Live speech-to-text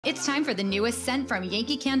It's time for the newest scent from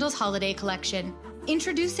Yankee Candle's holiday collection.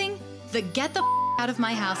 Introducing the Get the Out of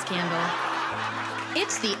My House candle.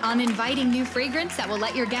 It's the uninviting new fragrance that will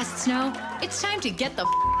let your guests know it's time to get the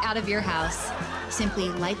out of your house. Simply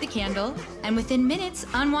light the candle, and within minutes,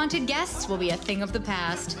 unwanted guests will be a thing of the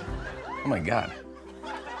past. Oh my God.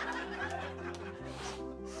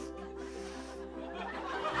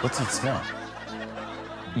 What's it smell?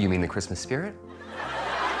 You mean the Christmas spirit?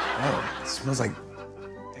 Oh, it smells like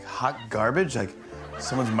hot garbage, like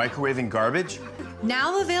someone's microwaving garbage.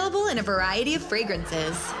 Now available in a variety of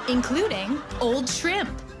fragrances, including Old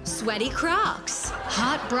Shrimp, Sweaty Crocs,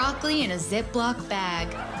 Hot Broccoli in a Ziploc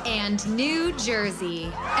bag, and New Jersey.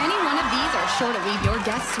 Any one of these are sure to leave your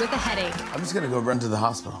guests with a headache. I'm just gonna go run to the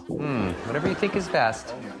hospital. Whatever you think is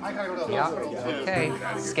best. Yeah, okay.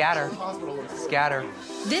 Scatter. Scatter.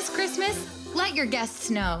 This Christmas, let your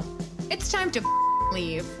guests know it's time to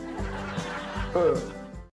leave.